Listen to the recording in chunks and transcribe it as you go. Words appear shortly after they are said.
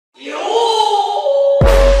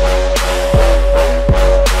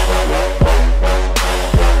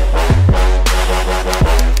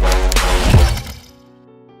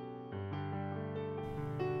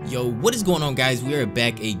is going on, guys? We are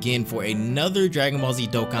back again for another Dragon Ball Z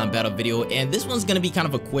Dokkan battle video, and this one's gonna be kind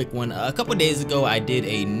of a quick one. A couple days ago I did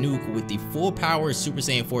a nuke with the full power Super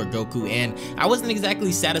Saiyan 4 Goku, and I wasn't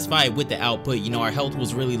exactly satisfied with the output. You know, our health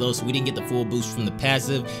was really low, so we didn't get the full boost from the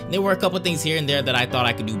passive. And there were a couple things here and there that I thought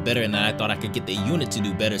I could do better, and that I thought I could get the unit to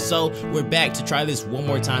do better. So we're back to try this one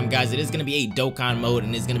more time, guys. It is gonna be a Dokkan mode,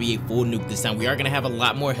 and it's gonna be a full nuke this time. We are gonna have a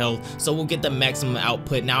lot more health, so we'll get the maximum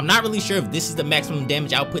output. Now I'm not really sure if this is the maximum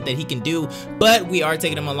damage output that he can do, but we are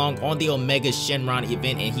taking him along on the Omega Shenron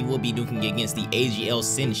event, and he will be duking against the AGL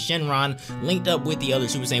Sin Shenron, linked up with the other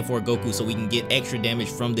Super Saiyan 4 Goku, so we can get extra damage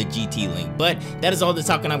from the GT link. But that is all the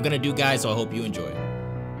talking I'm gonna do, guys, so I hope you enjoy.